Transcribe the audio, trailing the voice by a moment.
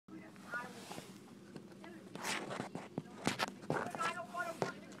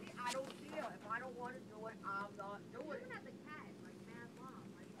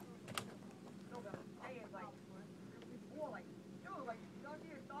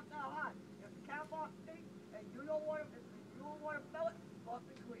not that hard. If the cat box stinks and you don't want to, if you don't want to smell it,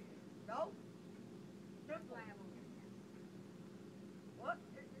 fucking clean it. No? That's Simple. why I won't get it. What?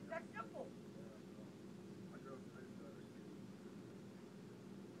 It's that simple.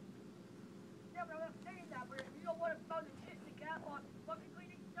 Yeah, but I'm not saying that, but if you don't want to smell the shit in the cat box, fucking clean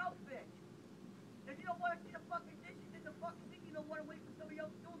it yourself, bitch. If you don't want to see the fucking dishes in the fucking thing, you don't want to wait for somebody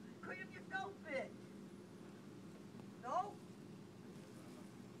else to do it, clean them yourself, bitch. No?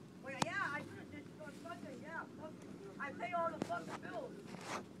 Well, yeah, I do the dishes on Sunday, yeah, fucking, I pay all the fucking bills.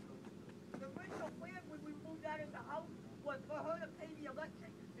 The original plan when we moved out of the house was for her to pay the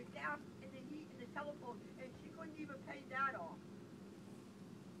electric, the gas, and the heat, and the telephone, and she couldn't even pay that off.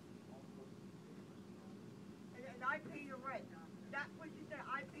 And I paid the rent. That's what she said.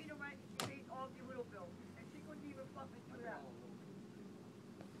 I paid the rent, and she paid all the little bills, and she couldn't even fucking do that.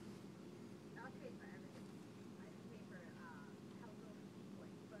 I'll pay for everything. I pay for household, like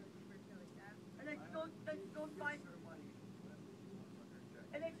clothes, for silly stuff. And then she goes buy,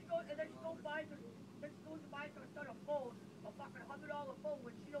 and then she goes buy to buy her son a phone, a fucking $100 phone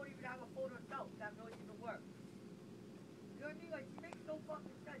when she don't even have a phone herself. That really even works. You know what I mean? Like, she makes no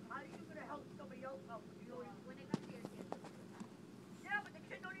fucking sense. How are you gonna help somebody else out when you don't even? When it comes to your kids. Yeah, but the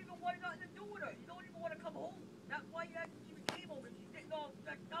kid don't even want nothing to do with her. You don't even want to come home. That's why you actually even came over. She's getting all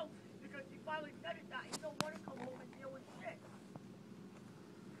stressed out because she finally said it that he don't want to come home and deal with shit.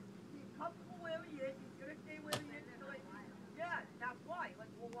 He's comfortable where he is. He's gonna stay where he is. Until yeah, that's why. Like,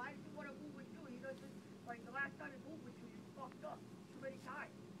 well, why does he want to move with you? He doesn't. Like the last time he moved with you, you fucked up too many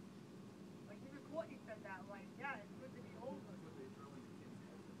times. Like even Courtney said that. Like, yeah, it's good to be home.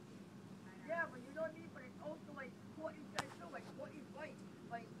 Yeah, but you know what I mean? But it's also like Courtney said too. Like Courtney's right.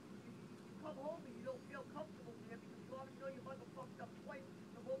 Like you come home and you don't feel comfortable there because you already know your mother fucked up twice.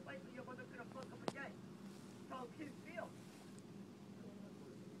 So most likely your mother's gonna fuck up again. That's how kids feel.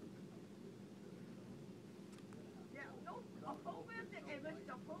 Yeah, no, a program that, and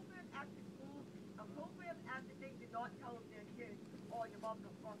listen, a program at the school, a program at the thing did not tell them their kids, oh, your mom's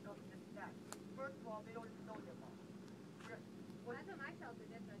gonna fuck up and this and that. First of all, they don't even know their mom. Well, that's what my shelter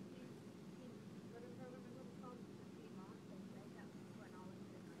did, the teen living program is what it's called, the teen mom, they kept putting all this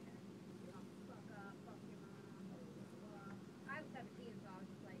shit in my head. You know, fuck up, fuck your mom, blah, blah, blah. I was 17, so I was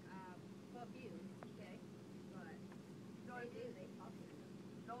just like, fuck you, okay? But they do, they fuck you.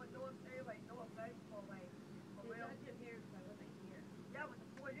 No one say, like, no offense, but, like, for They real. judge him here because I wasn't here. Yeah, but the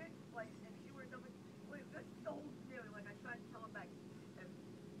point is, like, if she would have done it, wait, this is the whole scenario, like, I tried to tell her back. If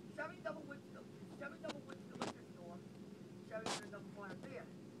Sherry never went to the liquor store, Sherry would have never bought a beer.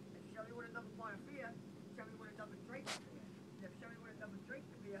 If Sherry would have never bought a beer, Sherry would have never drank the beer. And if Sherry would have never drank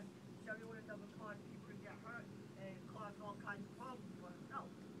the beer, Sherry would have never caused people to get hurt and caused all kinds of